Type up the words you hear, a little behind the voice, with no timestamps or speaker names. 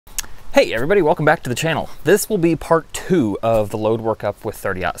Hey everybody, welcome back to the channel. This will be part 2 of the load workup with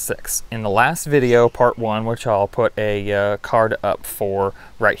 30-06. In the last video, part 1, which I'll put a card up for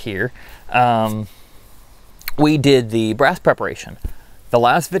right here, we did the brass preparation. The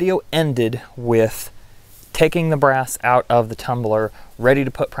last video ended with taking the brass out of the tumbler, ready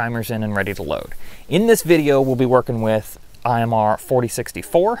to put primers in and ready to load. In this video, we'll be working with IMR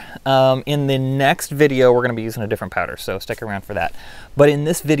 4064. In the next video, we're going to be using a different powder, so stick around for that. But in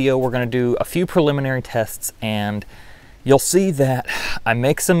this video, we're going to do a few preliminary tests, and you'll see that I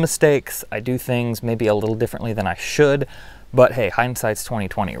make some mistakes. I do things maybe a little differently than I should, but hey, hindsight's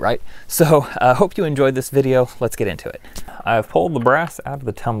 20/20, right? So I hope you enjoyed this video. Let's get into it. I've pulled the brass out of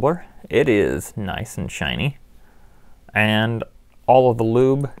the tumbler. It is nice and shiny, and all of the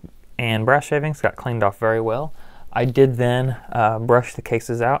lube and brass shavings got cleaned off very well. I did then brush the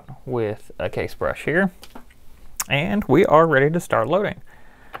cases out with a case brush here, and we are ready to start loading.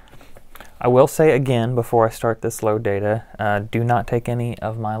 I will say again before I start this load data, do not take any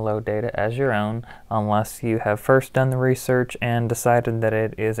of my load data as your own unless you have first done the research and decided that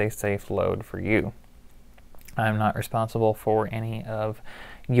it is a safe load for you. I'm not responsible for any of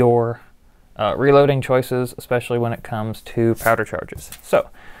your reloading choices, especially when it comes to powder charges. So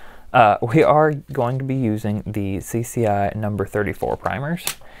we are going to be using the CCI number 34 primers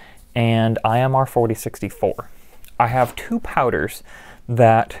and IMR 4064. I have two powders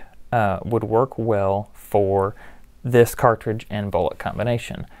that would work well for this cartridge and bullet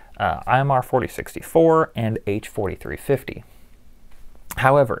combination, IMR 4064 and H4350.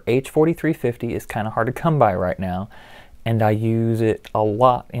 However, H4350 is kind of hard to come by right now, and I use it a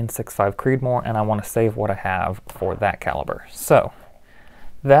lot in 6.5 Creedmoor, and I want to save what I have for that caliber. So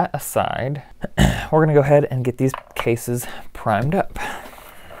that aside, we're going to go ahead and get these cases primed up.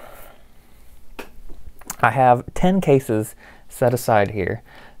 I have 10 cases set aside here,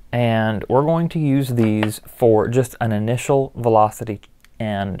 and we're going to use these for just an initial velocity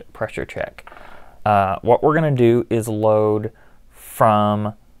and pressure check. What we're going to do is load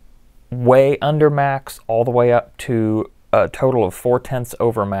from way under max all the way up to a total of 4/10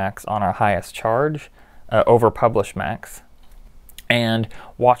 over max on our highest charge, over published max, and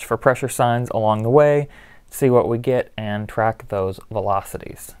watch for pressure signs along the way, see what we get, and track those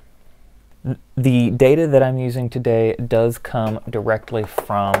velocities. The data that I'm using today does come directly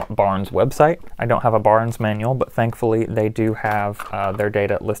from Barnes' website. I don't have a Barnes manual, but thankfully they do have their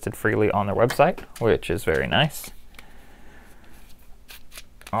data listed freely on their website, which is very nice.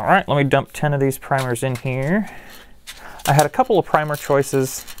 All right, let me dump 10 of these primers in here. I had a couple of primer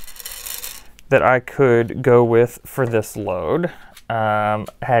choices that I could go with for this load.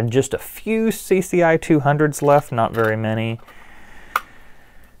 Had just a few CCI 200s left, not very many.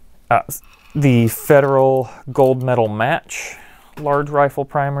 The Federal Gold Medal Match large rifle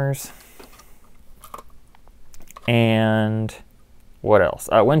primers. And what else?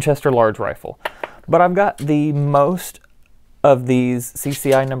 Winchester large rifle. But I've got the most of these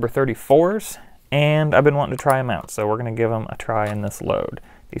CCI number 34s, and I've been wanting to try them out, so we're going to give them a try in this load.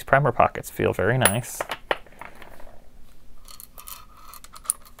 These primer pockets feel very nice.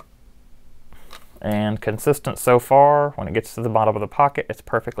 And consistent so far. When it gets to the bottom of the pocket, it's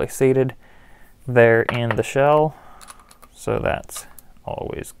perfectly seated there in the shell, so that's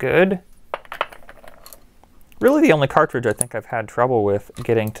always good. Really the only cartridge I think I've had trouble with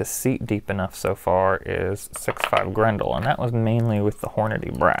getting to seat deep enough so far is 6.5 Grendel, and that was mainly with the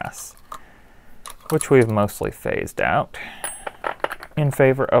Hornady brass, which we've mostly phased out in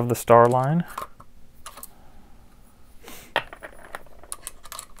favor of the Starline.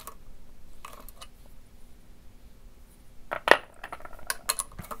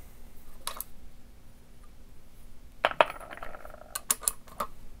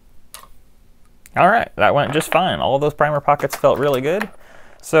 All right, that went just fine. All of those primer pockets felt really good.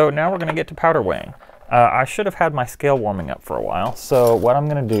 So now we're going to get to powder weighing. I should have had my scale warming up for a while. So what I'm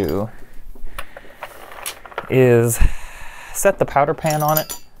going to do is set the powder pan on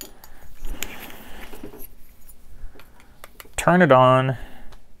it, turn it on,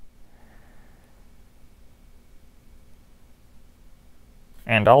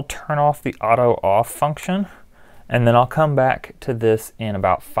 and I'll turn off the auto off function. And then I'll come back to this in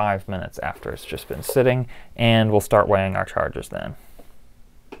about 5 minutes after it's just been sitting, and we'll start weighing our charges then.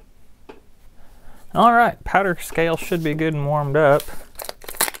 All right, powder scale should be good and warmed up.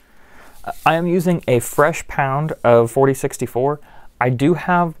 I am using a fresh pound of 4064. I do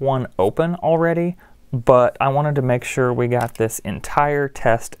have one open already, but I wanted to make sure we got this entire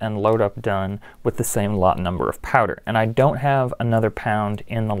test and load up done with the same lot number of powder. And I don't have another pound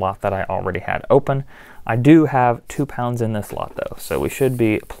in the lot that I already had open. I do have 2 pounds in this lot though, so we should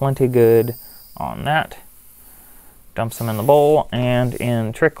be plenty good on that. Dump some in the bowl and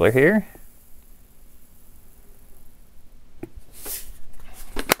in trickler here.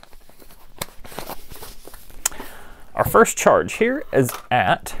 Our first charge here is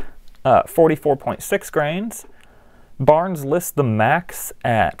at 44.6 grains. Barnes lists the max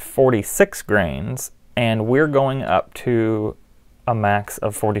at 46 grains, and we're going up to a max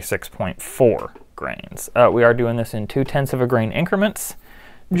of 46.4 grains. We are doing this in 0.2 of a grain increments,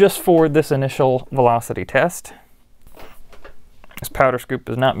 just for this initial velocity test. This powder scoop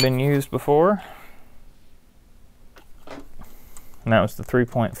has not been used before. And that was the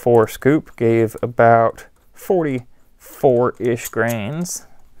 3.4 scoop, gave about 44-ish grains.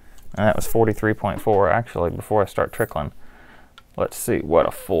 And that was 43.4 actually before I start trickling. Let's see what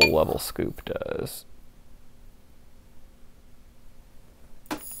a full level scoop does.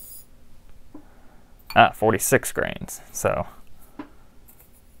 Ah, 46 grains. So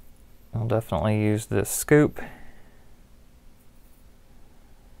I'll definitely use this scoop.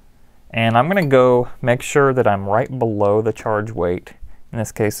 And I'm going to go make sure that I'm right below the charge weight. In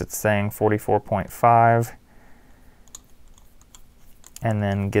this case, it's saying 44.5. And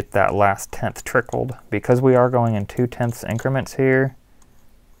then get that last tenth trickled. Because we are going in 0.2 increments here,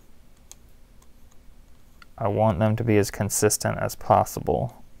 I want them to be as consistent as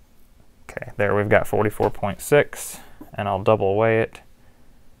possible. Okay, there we've got 44.6, and I'll double weigh it.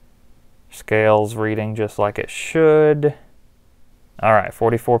 Scale's reading just like it should. All right,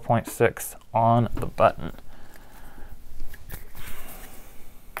 44.6 on the button.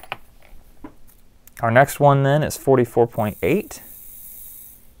 Our next one then is 44.8.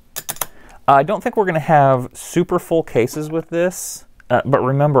 I don't think we're going to have super full cases with this, but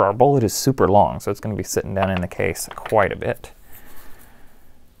remember our bullet is super long, so it's going to be sitting down in the case quite a bit.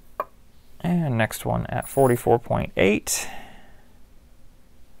 And next one at 44.8.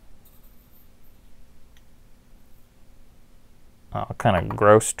 I'll kind of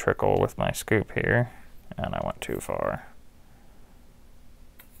gross trickle with my scoop here, and I went too far.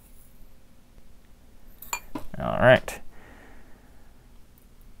 All right.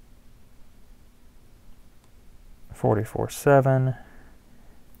 44.7.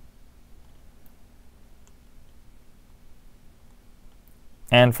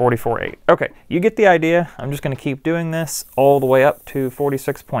 And 44.8. Okay, you get the idea. I'm just going to keep doing this all the way up to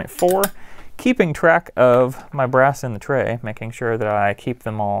 46.4. Keeping track of my brass in the tray, making sure that I keep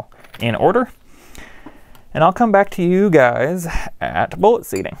them all in order. And I'll come back to you guys at bullet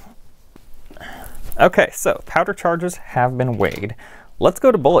seating. Okay, so powder charges have been weighed. Let's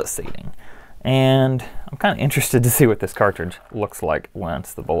go to bullet seating. And I'm kind of interested to see what this cartridge looks like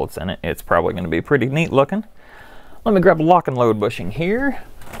once the bullet's in it. It's probably going to be pretty neat looking. Let me grab a lock and load bushing here.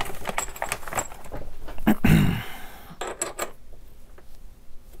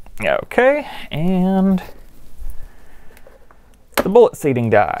 Okay, and the bullet seating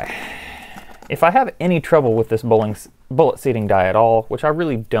die. If I have any trouble with this bullet seating die at all, which I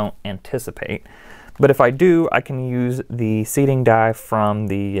really don't anticipate, but if I do, I can use the seating die from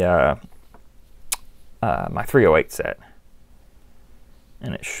the my 308 set.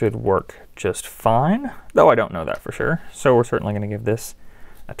 And it should work just fine, though I don't know that for sure. So we're certainly going to give this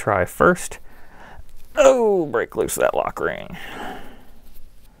a try first. Oh, break loose that lock ring.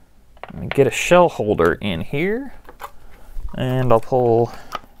 Let me get a shell holder in here, and I'll pull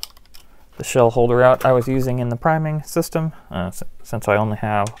the shell holder out I was using in the priming system, since I only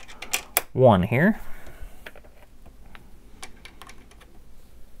have one here.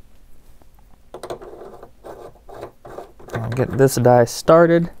 I'll get this die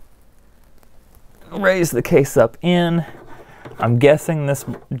started, raise the case up in. I'm guessing this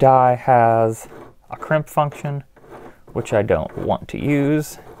die has a crimp function, which I don't want to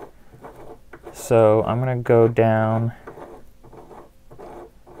use. So I'm going to go down.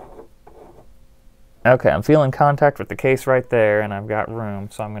 Okay, I'm feeling contact with the case right there, and I've got room.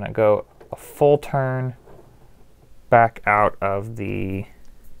 So I'm going to go a full turn back out of the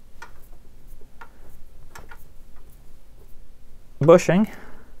bushing,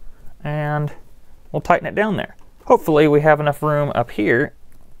 and we'll tighten it down there. Hopefully we have enough room up here.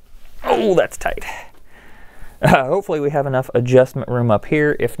 Oh, that's tight. Hopefully we have enough adjustment room up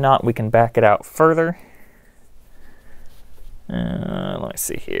here. If not, we can back it out further. Let me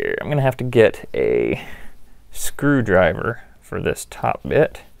see here. I'm going to have to get a screwdriver for this top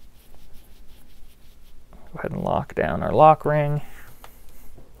bit. Go ahead and lock down our lock ring.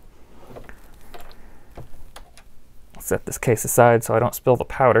 I'll set this case aside so I don't spill the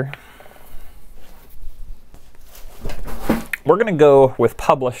powder. We're going to go with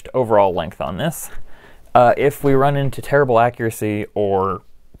published overall length on this. If we run into terrible accuracy or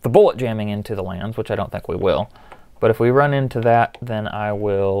the bullet jamming into the lands, which I don't think we will, but if we run into that, then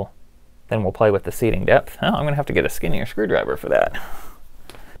we'll play with the seating depth. Oh, I'm gonna have to get a skinnier screwdriver for that.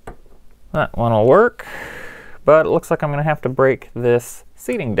 That one will work, but it looks like I'm gonna have to break this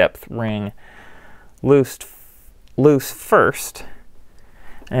seating depth ring loose first,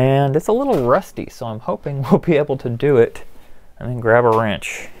 and it's a little rusty, so I'm hoping we'll be able to do it and then grab a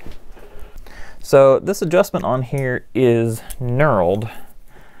wrench. So this adjustment on here is knurled,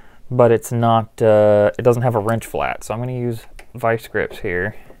 but it's not, it doesn't have a wrench flat, so I'm gonna use vice grips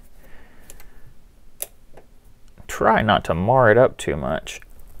here. Try not to mar it up too much.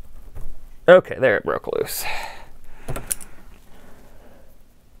 Okay, there, it broke loose.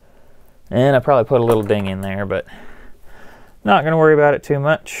 And I probably put a little ding in there, but not gonna worry about it too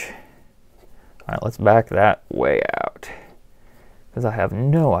much. All right, let's back that way out, because I have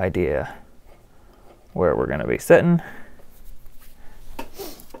no idea where we're gonna be sitting.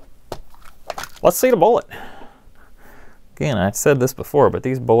 Let's see the bullet. Again, I've said this before, but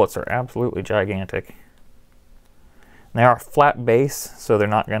these bullets are absolutely gigantic. They are flat base, so they're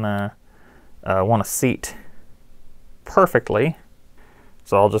not gonna want to seat perfectly.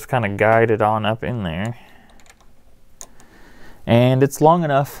 So I'll just kind of guide it on up in there. And it's long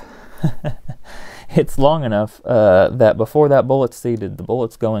enough, it's long enough that before that bullet's seated, the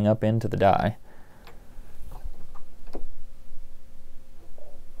bullet's going up into the die.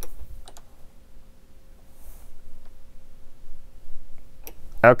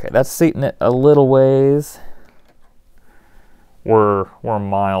 Okay, that's seating it a little ways. We're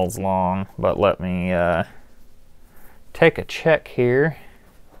miles long, but let me take a check here.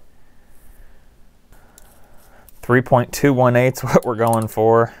 3.218 is what we're going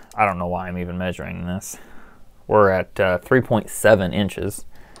for. I don't know why I'm even measuring this. We're at 3.7 inches.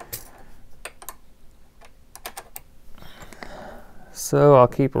 So I'll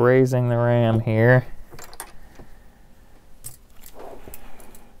keep raising the ram here.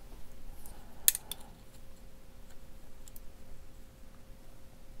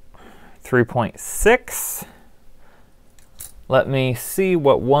 .6. Let me see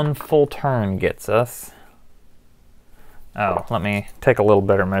what one full turn gets us. Oh, let me take a little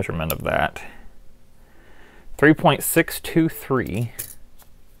better measurement of that. 3.623.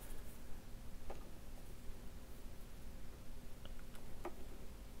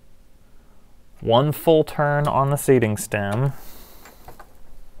 One full turn on the seating stem.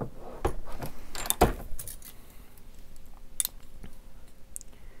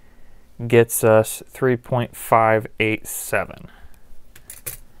 Gets us 3.587.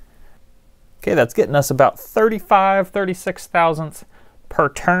 Okay, that's getting us about 36 thousandths per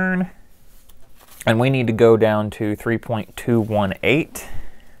turn. And we need to go down to 3.218.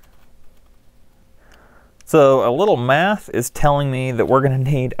 So a little math is telling me that we're going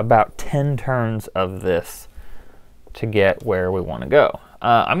to need about 10 turns of this to get where we want to go.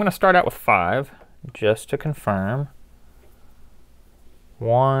 I'm going to start out with 5 just to confirm.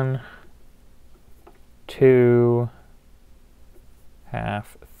 1, 2,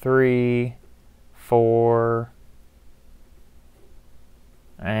 half, 3, 4,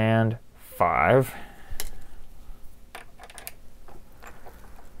 and 5.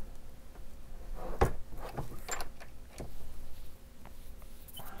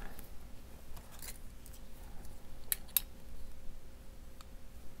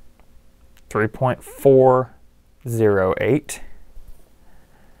 .408.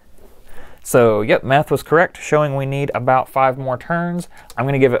 So, yep, math was correct, showing we need about 5 more turns. I'm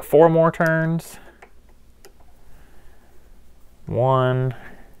going to give it 4 more turns. 1,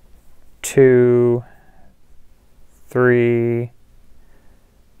 2, 3,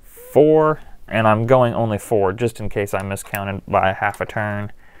 4, and I'm going only 4 just in case I miscounted by half a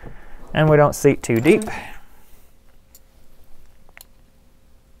turn and we don't seat too deep.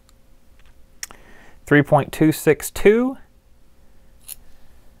 3.262.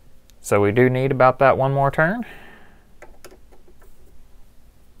 So we do need about that 1 more turn.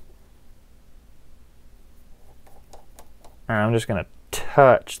 And I'm just going to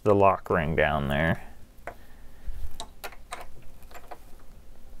touch the lock ring down there.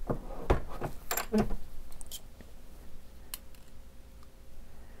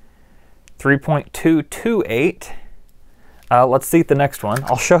 .228. Let's seat the next one.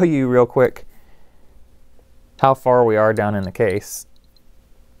 I'll show you real quick how far we are down in the case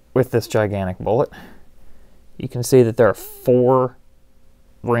with this gigantic bullet. You can see that there are 4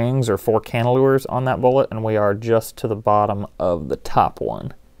 rings or 4 cantilevers on that bullet, and we are just to the bottom of the top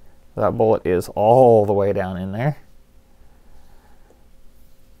one. That bullet is all the way down in there.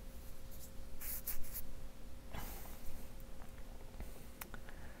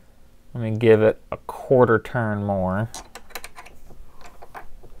 Let me give it a quarter turn more.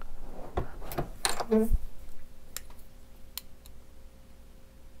 Mm-hmm.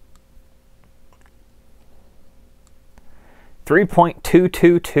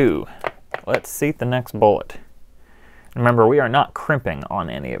 3.222. Let's seat the next bullet. Remember, we are not crimping on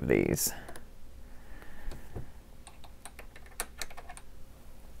any of these.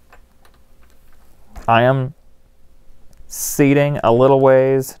 I am seating a little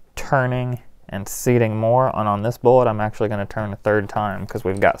ways, turning, and seating more. And on this bullet, I'm actually going to turn a third time because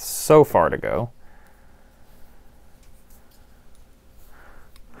we've got so far to go.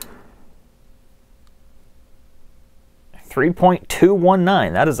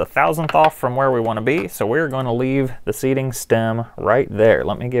 3.219. That is a thousandth off from where we want to be, so we're going to leave the seating stem right there.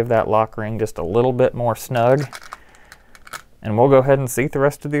 Let me give that lock ring just a little bit more snug, and we'll go ahead and seat the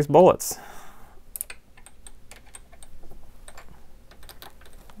rest of these bullets.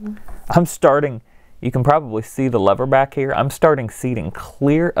 I'm starting, you can probably see the lever back here. I'm starting seating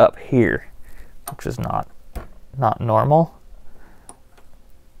clear up here, which is not normal.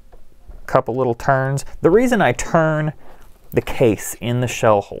 Couple little turns. The reason I turn the case in the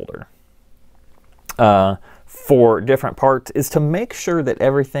shell holder for different parts is to make sure that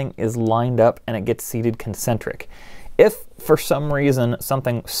everything is lined up and it gets seated concentric. If for some reason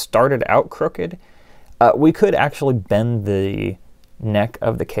something started out crooked, we could actually bend the neck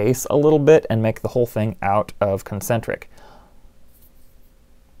of the case a little bit and make the whole thing out of concentric.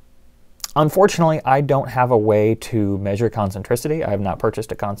 Unfortunately, I don't have a way to measure concentricity. I have not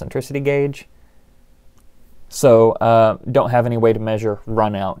purchased a concentricity gauge. So don't have any way to measure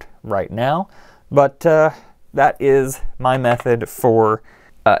run out right now. But that is my method for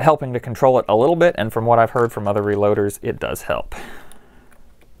helping to control it a little bit. And from what I've heard from other reloaders, it does help.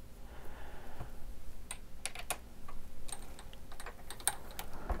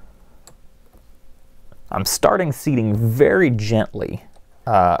 I'm starting seating very gently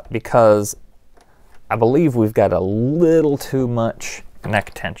because I believe we've got a little too much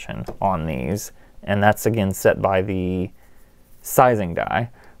neck tension on these, and that's again set by the sizing die.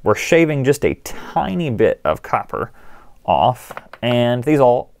 We're shaving just a tiny bit of copper off, and these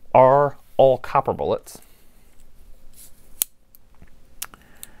are all copper bullets.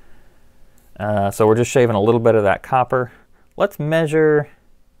 So we're just shaving a little bit of that copper. Let's measure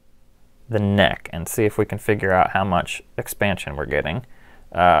the neck and see if we can figure out how much expansion we're getting.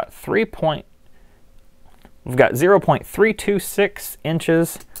 We've got 0.326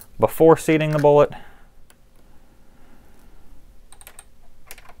 inches before seating the bullet.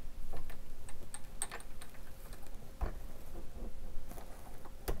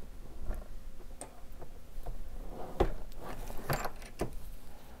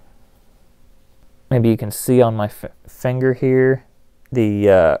 Maybe you can see on my finger here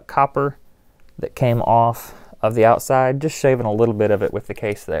the copper that came off of the outside, just shaving a little bit of it with the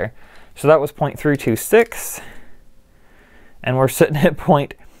case there. So that was 0.326, and we're sitting at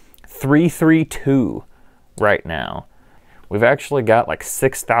 0.332 right now. We've actually got like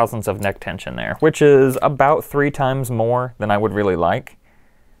 6 thousandths of neck tension there, which is about 3 times more than I would really like.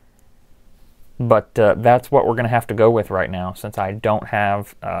 But that's what we're going to have to go with right now, since I don't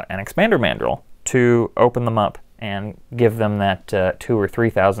have an expander mandrel to open them up and give them that 2 or 3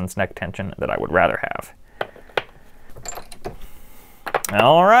 thousandths neck tension that I would rather have.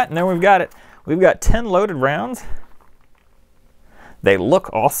 All right, and there we've got it. We've got 10 loaded rounds. They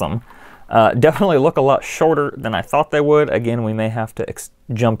look awesome. Definitely look a lot shorter than I thought they would. Again, we may have to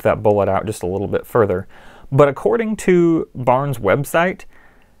jump that bullet out just a little bit further. But according to Barnes' website,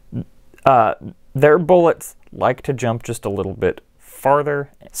 their bullets like to jump just a little bit farther.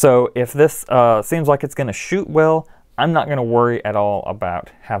 So if this seems like it's going to shoot well, I'm not going to worry at all about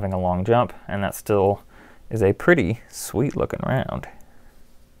having a long jump, and that still is a pretty sweet looking round.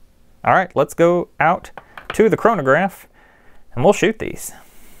 All right, let's go out to the chronograph and we'll shoot these.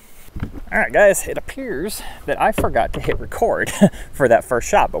 All right, guys, it appears that I forgot to hit record for that first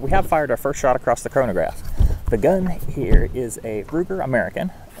shot, but we have fired our first shot across the chronograph. The gun here is a Ruger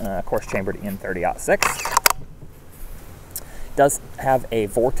American, of course chambered in 30-06. Does have a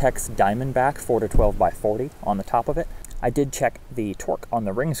Vortex Diamondback 4-12x40 on the top of it. I did check the torque on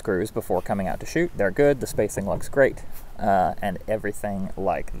the ring screws before coming out to shoot. They're good, the spacing looks great, and everything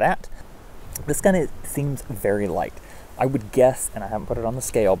like that. This gun seems very light. I would guess, and I haven't put it on the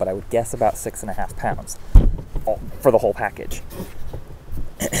scale, but I would guess about 6.5 pounds for the whole package.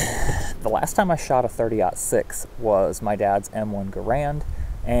 The last time I shot a 30-06 was my dad's M1 Garand,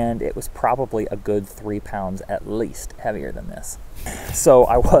 and it was probably a good 3 pounds at least heavier than this. So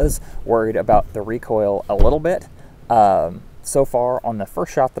I was worried about the recoil a little bit. so far on the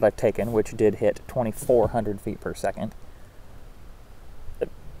first shot that I've taken, which did hit 2,400 feet per second,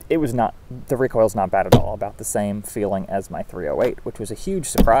 it was not, the recoil's not bad at all, about the same feeling as my 308, which was a huge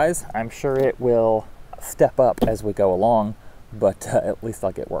surprise. I'm sure it will step up as we go along, but at least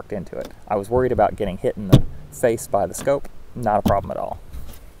I'll get worked into it. I was worried about getting hit in the face by the scope. Not a problem at all.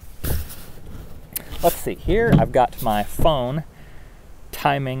 Let's see, here I've got my phone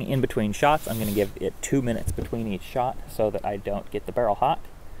timing in between shots. I'm going to give it 2 minutes between each shot so that I don't get the barrel hot.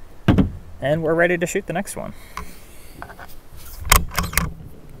 And we're ready to shoot the next one.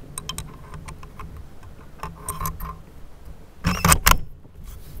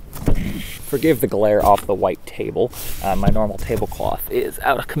 Forgive the glare off the white table. My normal tablecloth is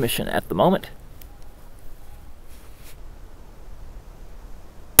out of commission at the moment.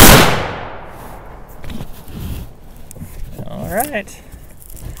 All right,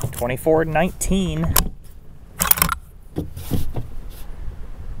 24-19.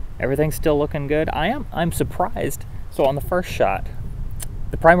 Everything's still looking good. I'm surprised. So on the first shot,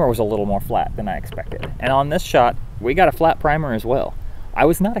 the primer was a little more flat than I expected. And on this shot, we got a flat primer as well. I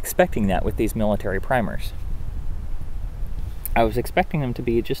was not expecting that with these military primers. I was expecting them to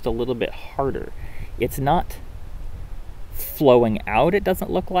be just a little bit harder. It's not flowing out, it doesn't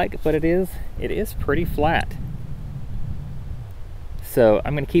look like, but it is pretty flat. So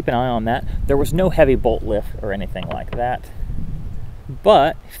I'm going to keep an eye on that. There was no heavy bolt lift or anything like that.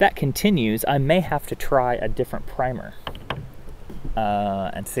 But if that continues, I may have to try a different primer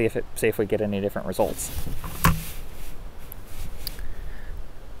and see if we get any different results.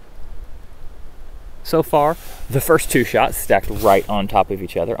 So far, the first two shots stacked right on top of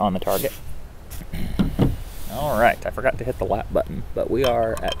each other on the target. All right, I forgot to hit the lap button, but we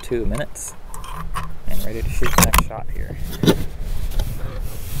are at 2 minutes and ready to shoot the next shot here.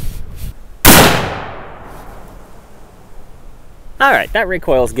 All right, that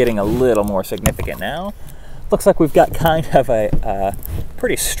recoil is getting a little more significant now. Looks like we've got kind of a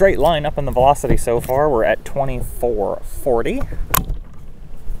pretty straight line up in the velocity so far. We're at 2440.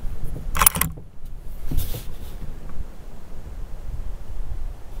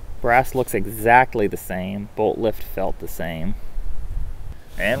 Brass looks exactly the same. Bolt lift felt the same.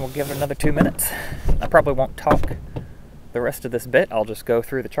 And we'll give it another 2 minutes. I probably won't talk the rest of this bit. I'll just go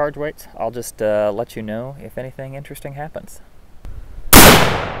through the charge weights. I'll just let you know if anything interesting happens.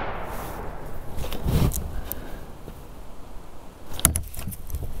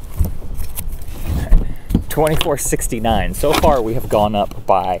 2469. So far we have gone up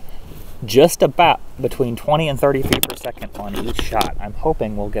by just about between 20 and 30 feet per second on each shot. I'm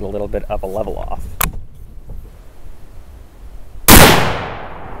hoping we'll get a little bit of a level off.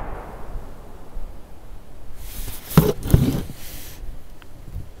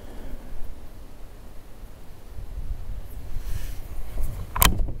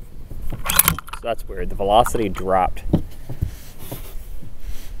 So that's weird. The velocity dropped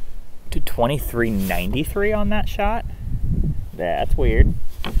to 2393 on that shot. That's weird.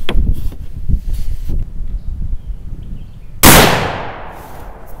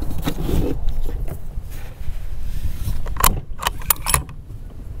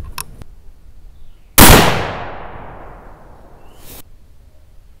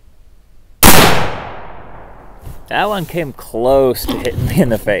 That one came close to hitting me in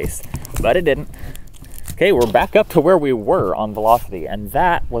the face, but it didn't. Okay, we're back up to where we were on velocity, and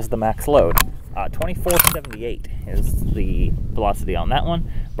that was the max load. 2478 is the velocity on that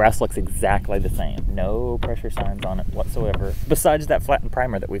one. Brass looks exactly the same. No pressure signs on it whatsoever, besides that flattened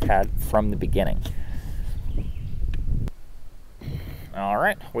primer that we've had from the beginning. All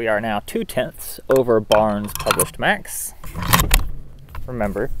right, we are now 0.2 over Barnes' published max.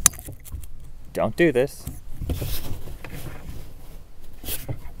 Remember, don't do this.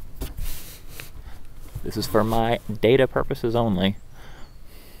 This is for my data purposes only.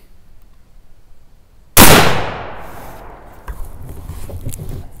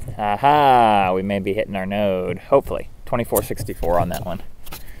 Aha! We may be hitting our node. Hopefully. 2464 on that one.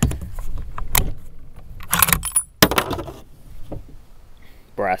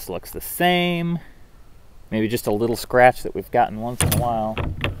 Brass looks the same. Maybe just a little scratch that we've gotten once in a while.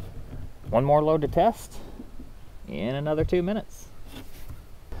 One more load to test in another 2 minutes.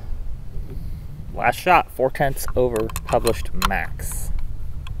 Last shot, 0.4 over published max.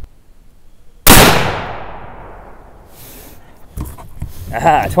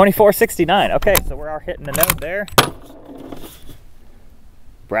 Aha, 2469. Okay, so we are hitting the node there.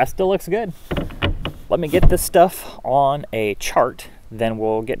 Brass still looks good. Let me get this stuff on a chart, then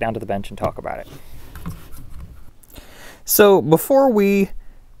we'll get down to the bench and talk about it. So before we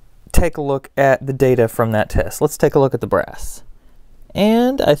take a look at the data from that test. Let's take a look at the brass.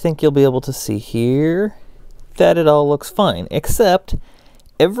 And I think you'll be able to see here that it all looks fine, except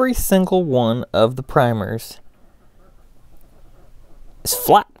every single one of the primers is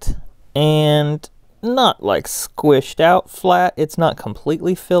flat, and not like squished out flat. It's not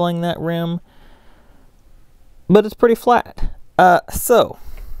completely filling that rim, but it's pretty flat. So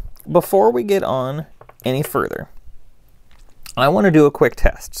before we get on any further, I want to do a quick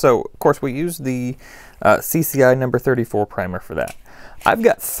test. So of course we use the CCI number 34 primer for that. I've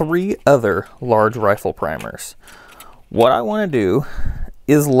got 3 other large rifle primers. What I want to do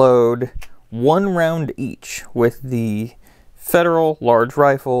is load 1 round each with the Federal large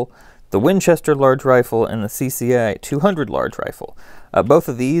rifle, the Winchester large rifle, and the CCI 200 large rifle. Both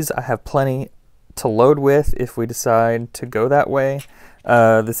of these I have plenty to load with if we decide to go that way.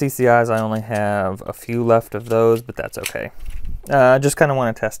 The CCIs, I only have a few left of those, but that's okay. I just kind of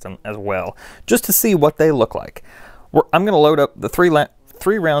want to test them as well, just to see what they look like. I'm going to load up the 3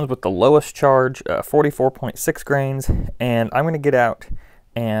 rounds with the lowest charge, 44.6 grains, and I'm going to get out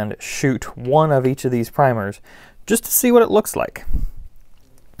and shoot 1 of each of these primers just to see what it looks like.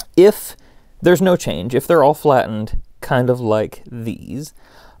 If there's no change, if they're all flattened, kind of like these,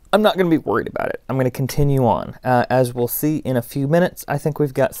 I'm not going to be worried about it. I'm going to continue on. As we'll see in a few minutes, I think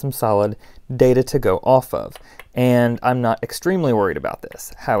we've got some solid data to go off of, and I'm not extremely worried about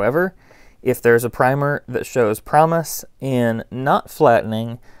this. However, if there's a primer that shows promise in not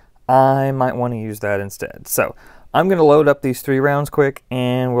flattening, I might want to use that instead. So I'm going to load up these 3 rounds quick,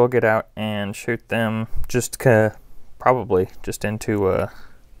 and we'll get out and shoot them just probably just into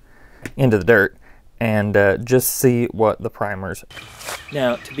the dirt, and just see what the primers.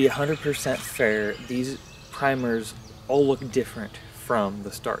 Now, to be 100% fair, these primers all look different from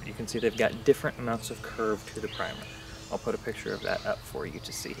the start. You can see they've got different amounts of curve to the primer. I'll put a picture of that up for you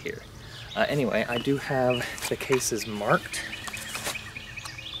to see here. Anyway, I do have the cases marked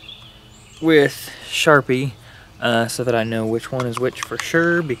with Sharpie so that I know which one is which for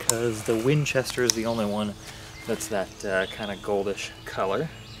sure, because the Winchester is the only one that's that kind of goldish color.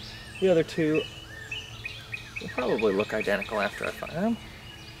 The other 2 will probably look identical after I fire them.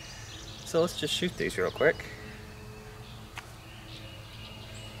 So let's just shoot these real quick.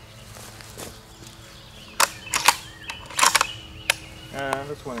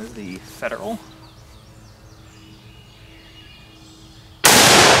 This one is the Federal.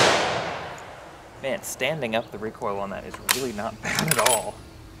 Man, standing up, the recoil on that is really not bad at all.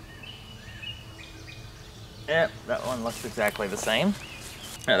 Yep, that one looks exactly the same.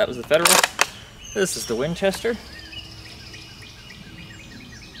 That was the Federal. This is the Winchester.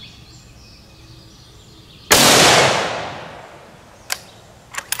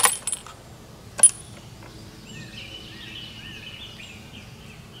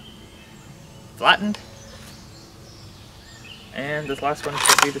 Flattened. And this last one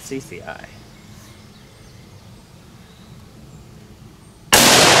should be the CCI.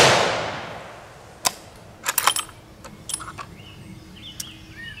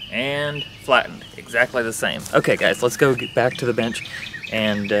 And flattened, exactly the same. Okay guys, let's go get back to the bench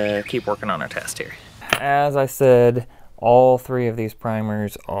and keep working on our test here. As I said, all 3 of these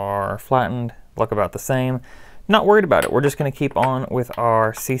primers are flattened, look about the same. Not worried about it. We're just going to keep on with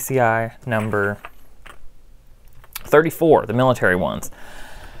our CCI number 34, the military ones.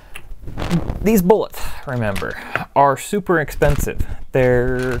 These bullets, remember, are super expensive.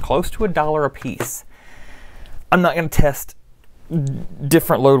 They're close to $1 a piece. I'm not going to test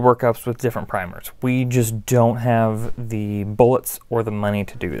different load workups with different primers. We just don't have the bullets or the money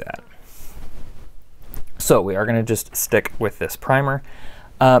to do that. So we are going to just stick with this primer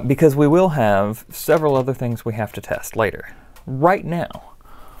because we will have several other things we have to test later. Right now,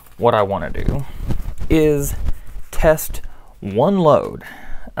 what I want to do is test 1 load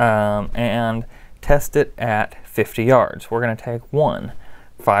and test it at 50 yards. We're going to take 1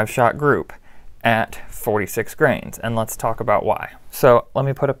 5-shot group at 46 grains, and let's talk about why. So let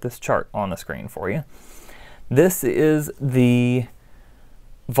me put up this chart on the screen for you. This is the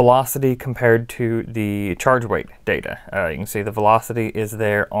velocity compared to the charge weight data. You can see the velocity is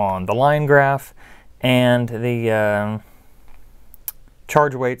there on the line graph, and the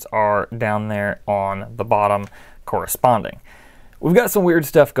charge weights are down there on the bottom corresponding. We've got some weird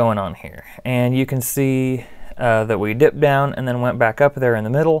stuff going on here, and you can see that we dipped down and then went back up there in the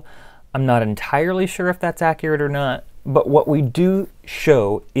middle. I'm not entirely sure if that's accurate or not, but what we do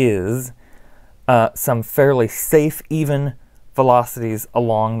show is some fairly safe, even velocities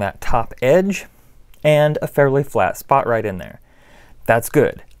along that top edge and a fairly flat spot right in there. That's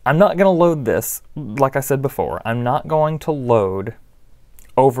good. I'm not going to load this, like I said before, I'm not going to load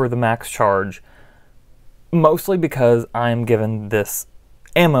over the max charge, mostly because I'm giving this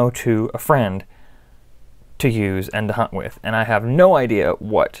ammo to a friend to use and to hunt with, and I have no idea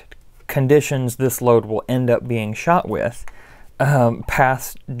what conditions this load will end up being shot with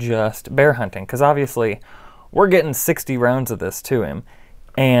past just bear hunting, because obviously we're getting 60 rounds of this to him,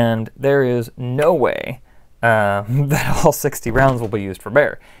 and there is no way that all 60 rounds will be used for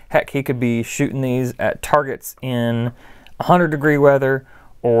bear. Heck, he could be shooting these at targets in 100-degree weather,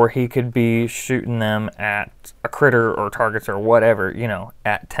 or he could be shooting them at a critter or targets or whatever, you know,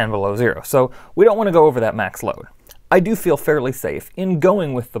 at 10 below zero. So we don't want to go over that max load. I do feel fairly safe in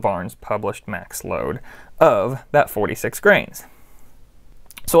going with the Barnes published max load of that 46 grains.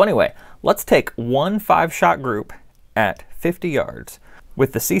 So anyway, let's take one 5-shot group at 50 yards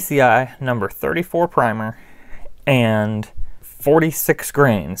with the CCI number 34 primer and 46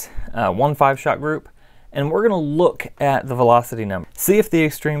 grains, one 5-shot group, and we're going to look at the velocity number. See if the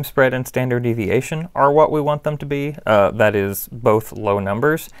extreme spread and standard deviation are what we want them to be, that is both low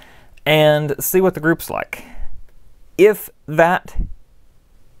numbers, and see what the group's like. If that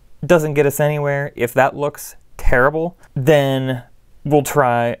doesn't get us anywhere, if that looks terrible, then we'll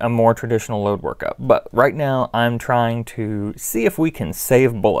try a more traditional load workup. But right now I'm trying to see if we can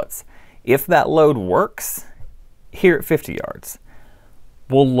save bullets. If that load works here at 50 yards,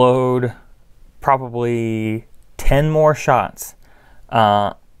 we'll load probably 10 more shots,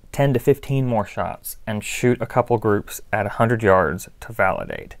 10 to 15 more shots, and shoot a couple groups at 100 yards to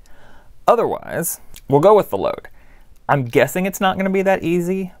validate. Otherwise, we'll go with the load. I'm guessing it's not going to be that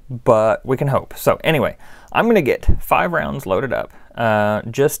easy, but we can hope. So anyway, I'm going to get 5 rounds loaded up,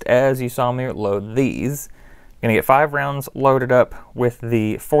 just as you saw me load these. I'm going to get 5 rounds loaded up with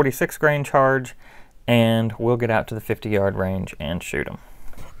the 46 grain charge, and we'll get out to the 50-yard range and shoot them.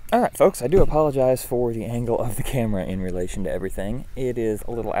 Alright folks, I do apologize for the angle of the camera in relation to everything. It is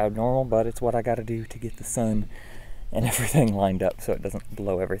a little abnormal, but it's what I gotta do to get the sun and everything lined up so it doesn't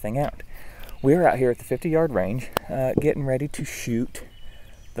blow everything out. We're out here at the 50-yard range, getting ready to shoot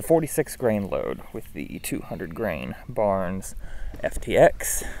the 46 grain load with the 200 grain Barnes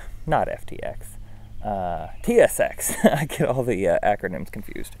FTX, not FTX, TSX. I get all the acronyms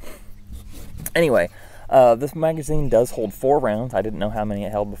confused. Anyway, this magazine does hold 4 rounds. I didn't know how many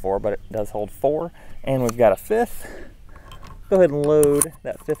it held before, but it does hold 4. And we've got a 5th. Go ahead and load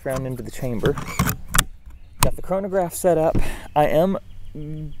that 5th round into the chamber. Got the chronograph set up. I am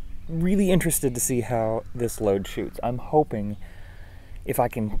really interested to see how this load shoots. I'm hoping if I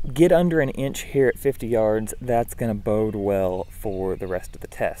can get under an inch here at 50 yards, that's going to bode well for the rest of the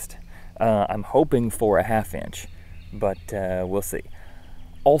test. I'm hoping for a 1/2 inch, but we'll see.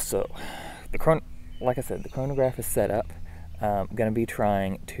 Also, like I said, the chronograph is set up. I'm going to be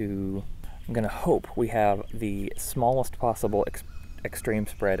trying to, I'm going to hope we have the smallest possible extreme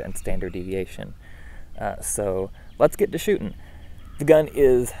spread and standard deviation. So let's get to shooting. The gun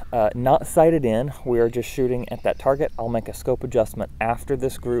is not sighted in. We are just shooting at that target. I'll make a scope adjustment after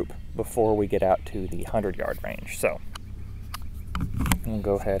this group before we get out to the 100-yard range. So I'm going to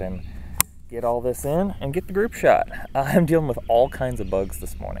go ahead and get all this in and get the group shot. I'm dealing with all kinds of bugs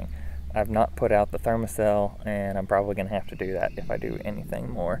this morning. I've not put out the thermocell, and I'm probably going to have to do that if I do anything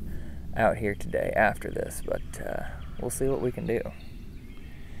more out here today after this, but we'll see what we can do.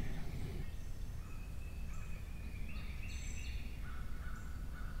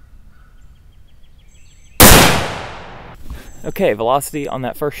 Okay, velocity on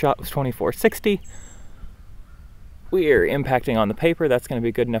that first shot was 2460. We're impacting on the paper. That's going to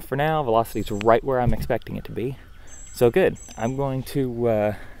be good enough for now. Velocity's right where I'm expecting it to be. So good. I'm going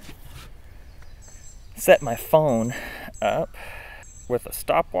to set my phone up with a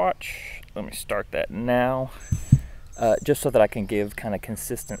stopwatch. Let me start that now. Just so that I can give kind of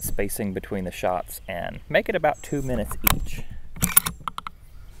consistent spacing between the shots and make it about 2 minutes each.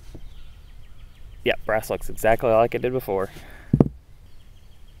 Yeah, brass looks exactly like it did before.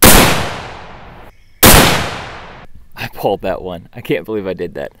 I pulled that one. I can't believe I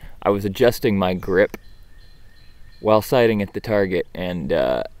did that. I was adjusting my grip while sighting at the target and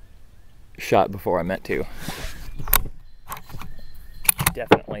shot before I meant to.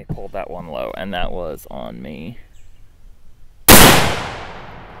 Definitely pulled that one low, and that was on me.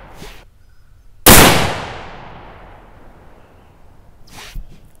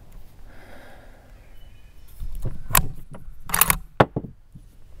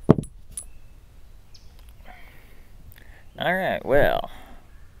 Alright, well,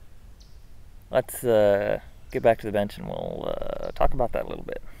 let's get back to the bench and we'll talk about that a little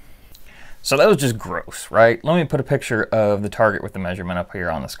bit. So that was just gross, right? Let me put a picture of the target with the measurement up here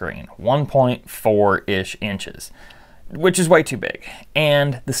on the screen. 1.4-ish inches. which is way too big.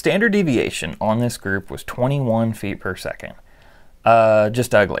 And the standard deviation on this group was 21 feet per second.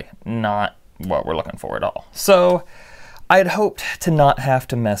 Just ugly, not what we're looking for at all. So I had hoped to not have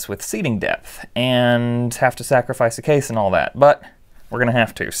to mess with seating depth and have to sacrifice a case and all that, but we're gonna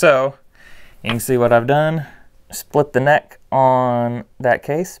have to. So you can see what I've done. Split the neck on that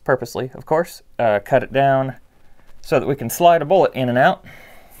case, purposely, of course. Cut it down so that we can slide a bullet in and out.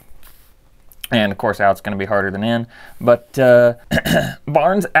 And of course, out's going to be harder than in. But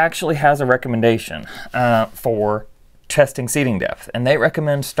Barnes actually has a recommendation for testing seating depth. And they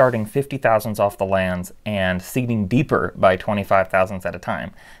recommend starting 50 thousandths off the lands and seating deeper by 25 thousandths at a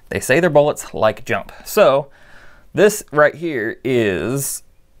time. They say their bullets like jump. So this right here is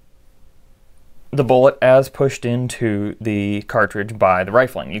the bullet as pushed into the cartridge by the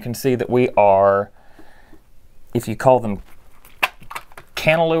rifling. You can see that we are, if you call them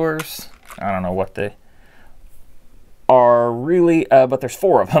cantilevers, I don't know what they are really, but there's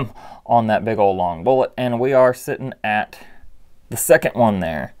 4 of them on that big old long bullet, and we are sitting at the second one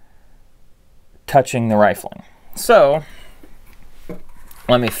there, touching the rifling. So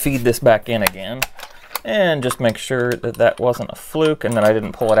let me feed this back in again and just make sure that that wasn't a fluke and that I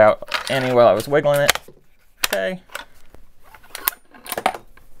didn't pull it out any while I was wiggling it. Okay.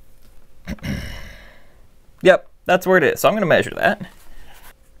 Yep, that's where it is. So I'm going to measure that.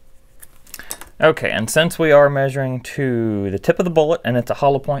 Okay, and since we are measuring to the tip of the bullet and it's a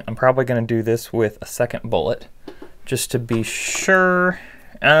hollow point, I'm probably going to do this with a second bullet just to be sure.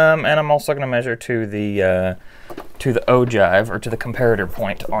 And I'm also going to measure to the ogive, or to the comparator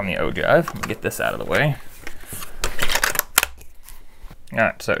point on the ogive. Let me get this out of the way. All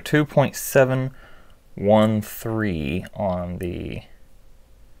right, so 2.713 on the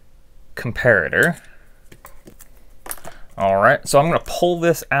comparator. All right, so I'm going to pull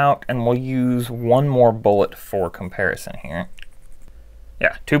this out and we'll use one more bullet for comparison here.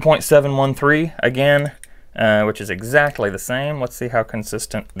 Yeah, 2.713 again, which is exactly the same. Let's see how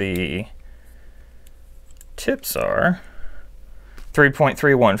consistent the tips are.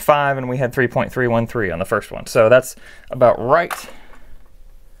 3.315, and we had 3.313 on the first one. So that's about right.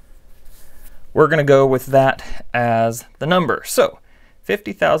 We're going to go with that as the number. So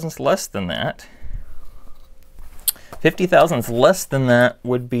 50 thousandths less than that. 50 thousandths less than that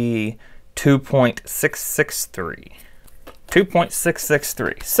would be 2.663.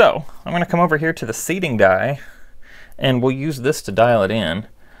 2.663. So I'm going to come over here to the seating die, and we'll use this to dial it in.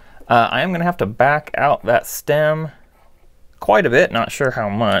 I am going to have to back out that stem quite a bit, not sure how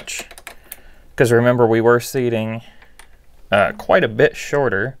much, because remember we were seating quite a bit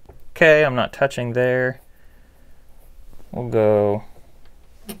shorter. Okay, I'm not touching there. We'll go.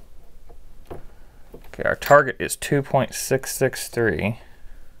 Okay, our target is 2.663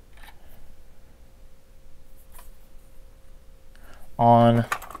 on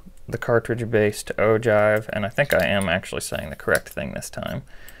the cartridge-based ogive, and I think I am actually saying the correct thing this time.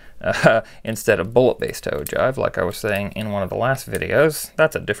 Instead of bullet-based ogive, like I was saying in one of the last videos.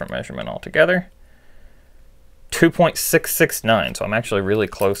 That's a different measurement altogether. 2.669, so I'm actually really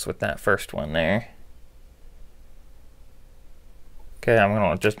close with that first one there. Okay, I'm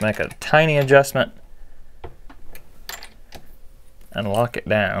going to just make a tiny adjustment and lock it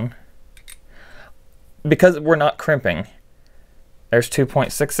down. Because we're not crimping, there's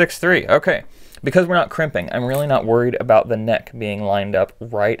 2.663. Okay, because we're not crimping, I'm really not worried about the neck being lined up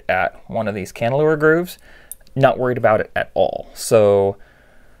right at one of these cantilever grooves. Not worried about it at all. So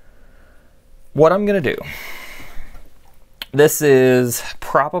what I'm going to do, this is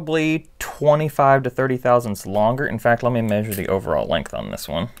probably 25 to 30 thousandths longer. In fact, let me measure the overall length on this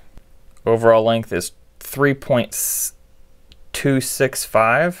one. Overall length is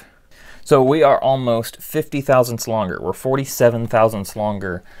 3.265. So we are almost 50 thousandths longer. We're 47 thousandths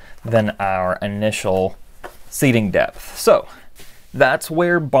longer than our initial seating depth. So that's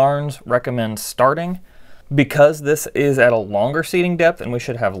where Barnes recommends starting. Because this is at a longer seating depth and we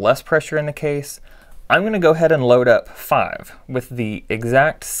should have less pressure in the case, I'm going to go ahead and load up 5 with the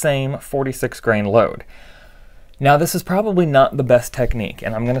exact same 46 grain load. Now this is probably not the best technique,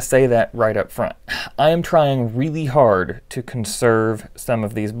 and I'm going to say that right up front. I am trying really hard to conserve some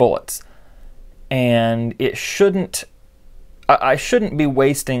of these bullets, and it shouldn't, I shouldn't be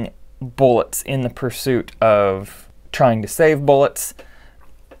wasting bullets in the pursuit of trying to save bullets.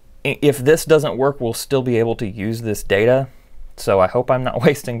 If this doesn't work, we'll still be able to use this data, so I hope I'm not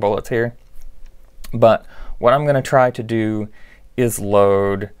wasting bullets here. But what I'm going to try to do is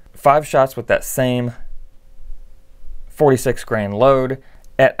load 5 shots with that same 46 grain load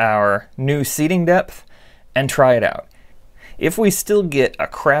at our new seating depth and try it out. If we still get a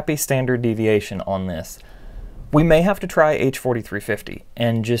crappy standard deviation on this, We may have to try H4350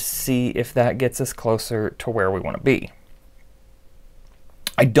 and just see if that gets us closer to where we want to be.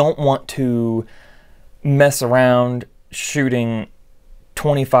 I don't want to mess around shooting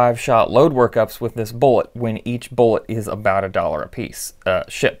 25 shot load workups with this bullet when each bullet is about $1 a piece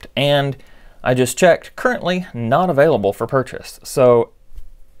shipped. And I just checked, currently not available for purchase. So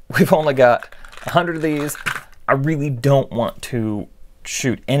we've only got 100 of these. I really don't want to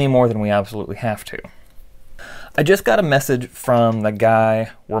shoot any more than we absolutely have to. I just got a message from the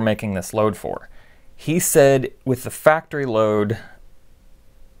guy we're making this load for. He said with the factory load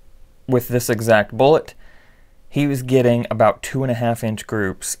with this exact bullet, he was getting about 2.5-inch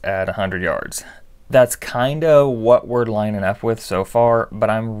groups at 100 yards. That's kind of what we're lining up with so far, but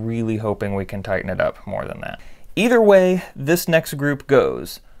I'm really hoping we can tighten it up more than that. Either way this next group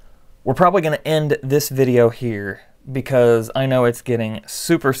goes, we're probably going to end this video here because I know it's getting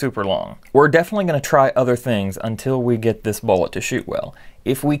super, super long. We're definitely going to try other things until we get this bullet to shoot well.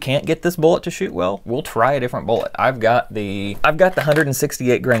 If we can't get this bullet to shoot well, we'll try a different bullet. I've got the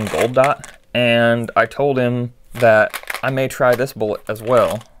 168 grain gold dot, and I told him that I may try this bullet as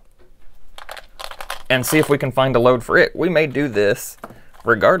well and see if we can find a load for it. We may do this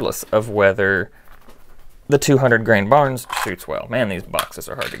regardless of whether the 200 grain Barnes shoots well. Man, these boxes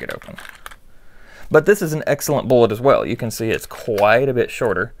are hard to get open. But this is an excellent bullet as well. You can see it's quite a bit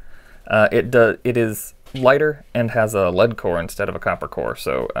shorter. It is lighter and has a lead core instead of a copper core,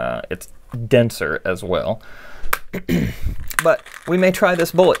 so it's denser as well. But we may try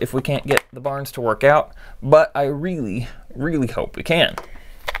this bullet if we can't get the Barnes to work out, but I really, really hope we can.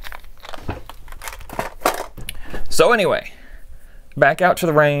 So anyway, back out to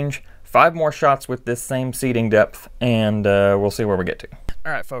the range, 5 more shots with this same seating depth, and we'll see where we get to.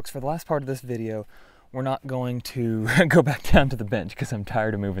 All right, folks, for the last part of this video, we're not going to go back down to the bench because I'm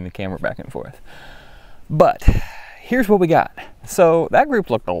tired of moving the camera back and forth. But here's what we got. So that group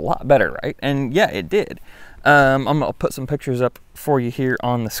looked a lot better, right? And yeah, it did. I'm gonna put some pictures up for you here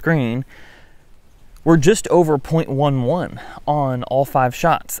on the screen. We're just over 0.11 on all 5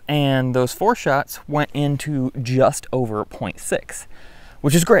 shots, and those 4 shots went into just over 0.6,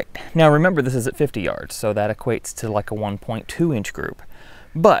 which is great. Now remember, this is at 50 yards, so that equates to like a 1.2 inch group.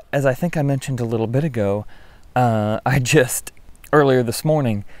 But as I think I mentioned a little bit ago, I just earlier this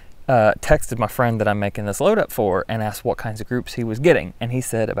morning texted my friend that I'm making this load up for and asked what kinds of groups he was getting, and he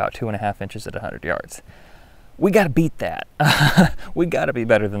said about 2.5 inches at 100 yards. We got to beat that. We got to be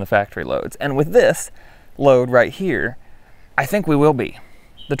better than the factory loads. And with this load right here, I think we will be.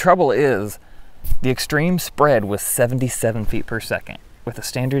 The trouble is, the extreme spread was 77 feet per second with a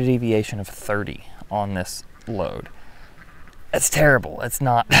standard deviation of 30 on this load. It's terrible. It's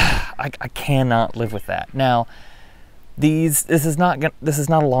not, I cannot live with that. Now, this is not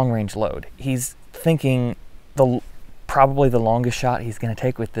a long range load. He's thinking probably the longest shot he's going to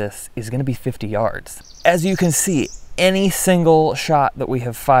take with this is going to be 50 yards. As you can see, any single shot that we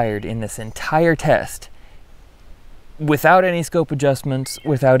have fired in this entire test, without any scope adjustments,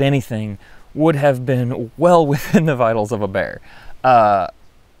 without anything, would have been well within the vitals of a bear. That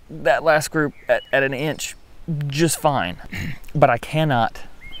last group at an inch, just fine. But I cannot,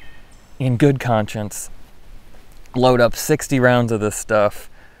 in good conscience, load up 60 rounds of this stuff,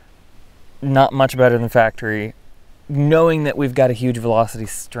 not much better than factory, knowing that we've got a huge velocity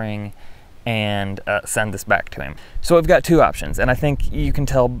string, and send this back to him. So we've got 2 options, and I think you can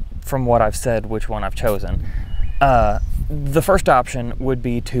tell from what I've said which one I've chosen. The first option would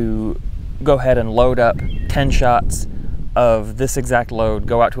be to go ahead and load up 10 shots of this exact load,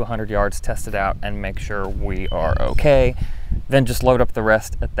 go out to 100 yards, test it out, and make sure we are okay. Then just load up the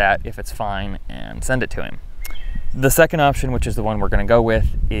rest at that if it's fine and send it to him. The second option, which is the one we're going to go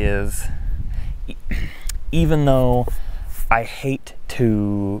with, is even though I hate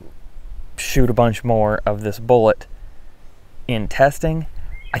to shoot a bunch more of this bullet in testing,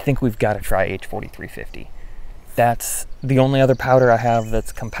 I think we've got to try H4350. That's the only other powder I have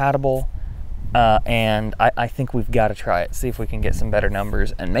that's compatible, and I think we've got to try it, see if we can get some better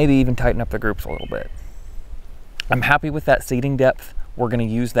numbers and maybe even tighten up the groups a little bit. I'm happy with that seating depth. We're going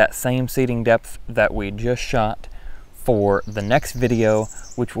to use that same seating depth that we just shot for the next video,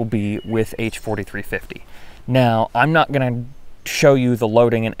 which will be with H4350. Now, I'm not going to show you the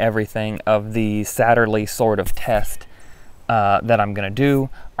loading and everything of the Satterley sort of test that I'm going to do.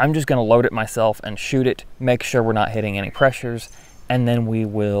 I'm just going to load it myself and shoot it, make sure we're not hitting any pressures, and then we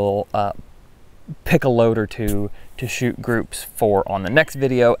will pick a load or 2 to shoot groups for on the next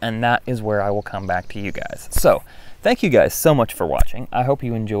video, and that is where I will come back to you guys. So Thank you guys so much for watching. I hope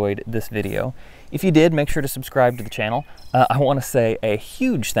you enjoyed this video. If you did, make sure to subscribe to the channel. I want to say a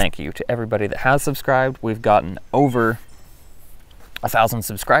huge thank you to everybody that has subscribed. We've gotten over 1,000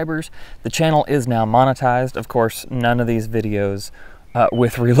 subscribers. The channel is now monetized. Of course, none of these videos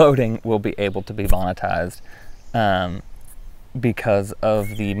with reloading will be able to be monetized because of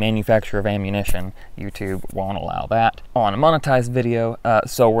the manufacturer of ammunition. YouTube won't allow that on a monetized video,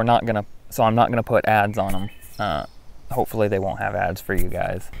 so I'm not gonna put ads on them. Hopefully they won't have ads for you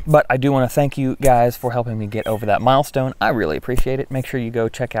guys. But I do want to thank you guys for helping me get over that milestone. I really appreciate it. Make sure you go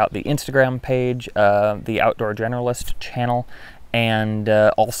check out the Instagram page, the Outdoor Generalist channel, and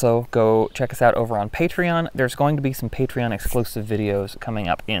also go check us out over on Patreon. There's going to be some Patreon exclusive videos coming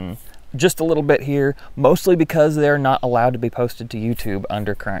up in just a little bit here, mostly because they're not allowed to be posted to YouTube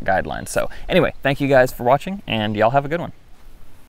under current guidelines. So anyway, thank you guys for watching, and y'all have a good one.